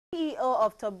CEO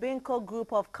of Tobbin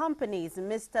Group of Companies,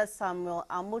 Mr. Samuel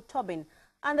Tobbin,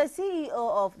 and the CEO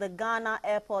of the Ghana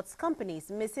Airports Companies,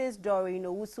 Mrs. Doreen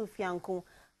Owusu-Fianko,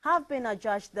 have been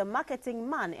adjudged the marketing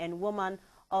man and woman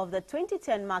of the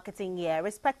 2010 marketing year,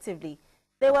 respectively.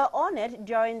 They were honored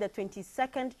during the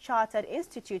 22nd Chartered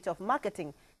Institute of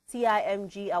Marketing,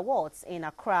 CIMG Awards in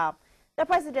Accra. The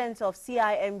president of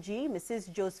CIMG,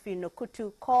 Mrs. Josephine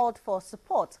Nokutu, called for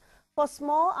support for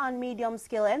small and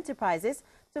medium-scale enterprises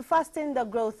to fasten the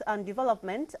growth and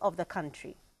development of the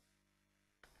country.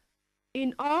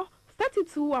 In all,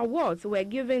 32 awards were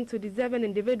given to deserving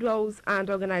individuals and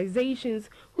organizations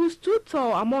who stood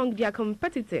tall among their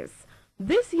competitors.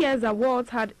 This year's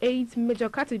awards had 8 major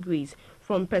categories,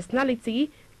 from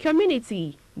personality,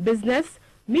 community, business,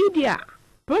 media,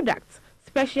 products,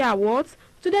 special awards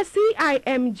to the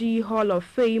CIMG Hall of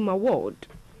Fame Award.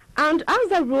 And as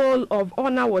the role of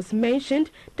honor was mentioned,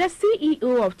 the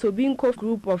CEO of Tobbin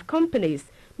Group of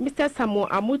Companies, Mr. Samuel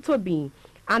Tobbin,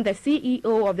 and the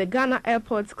CEO of the Ghana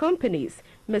Airports Companies,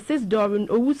 Mrs. Doreen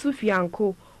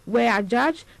Owusu-Fianko, were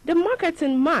adjudged the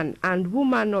marketing man and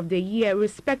woman of the year,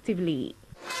 respectively.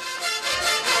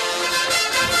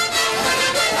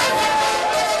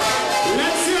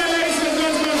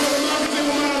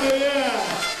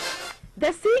 The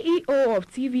CEO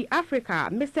of TV Africa,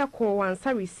 Mr.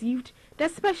 Kowansa, received the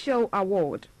special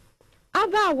award.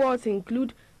 Other awards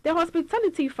include the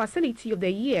Hospitality Facility of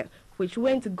the Year, which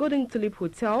went to Golden Tulip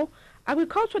Hotel.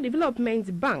 Agricultural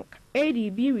Development Bank,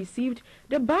 ADB, received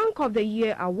the Bank of the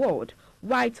Year award,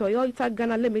 while Toyota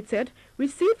Ghana Limited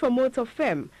received for Motor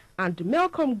Firm and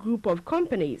Malcolm Group of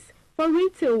Companies for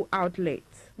retail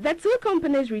outlets. The two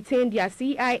companies retained their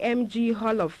CIMG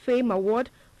Hall of Fame award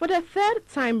for the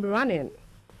 3rd time running.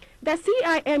 The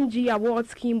CIMG award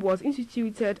scheme was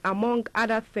instituted, among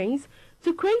other things,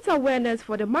 to create awareness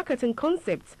for the marketing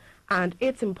concept and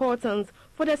its importance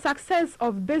for the success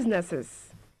of businesses.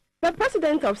 The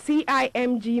president of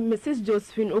CIMG, Mrs.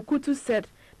 Josephine Okutu, said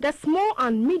that small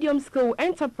and medium-scale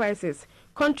enterprises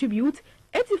contribute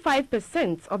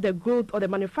 85% of the growth of the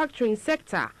manufacturing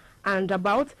sector and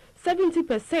about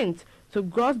 70% to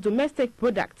gross domestic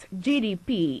product,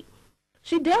 GDP.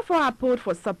 She therefore appealed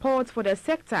for support for the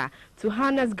sector to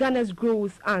harness Ghana's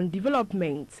growth and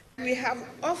development. We have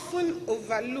often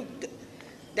overlooked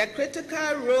the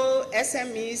critical role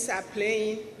SMEs are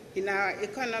playing in our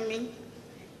economy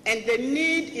and the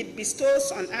need it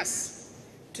bestows on us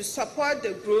to support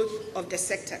the growth of the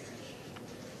sector.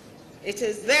 It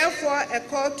is therefore a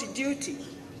call to duty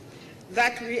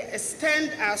that we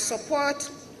extend our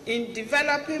support in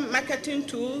developing marketing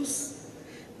tools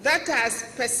that are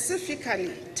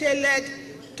specifically tailored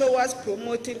towards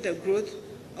promoting the growth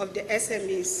of the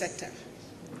SME sector.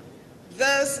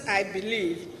 Thus, I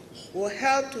believe, will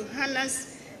help to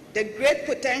harness the great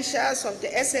potentials of the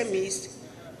SMEs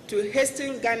to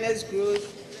hasten Ghana's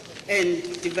growth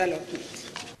and development.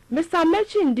 Mr.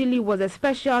 Mechi Ndili was a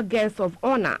special guest of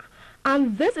honor,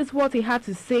 and this is what he had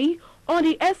to say on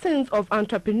the essence of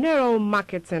entrepreneurial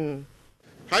marketing.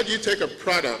 How do you take a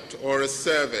product or a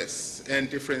service and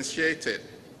differentiate it,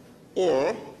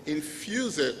 or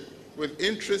infuse it with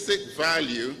intrinsic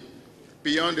value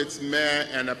beyond its mere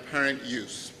and apparent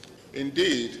use?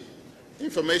 Indeed,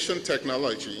 information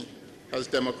technology has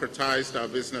democratized our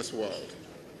business world,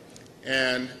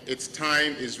 and its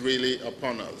time is really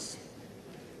upon us.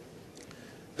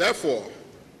 Therefore,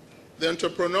 the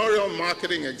entrepreneurial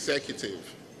marketing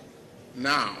executive,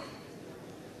 now,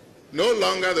 no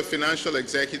longer the financial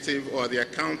executive or the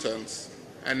accountants,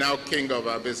 are now king of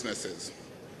our businesses.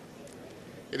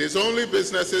 It is only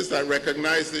businesses that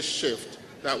recognize this shift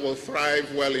that will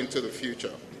thrive well into the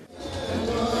future.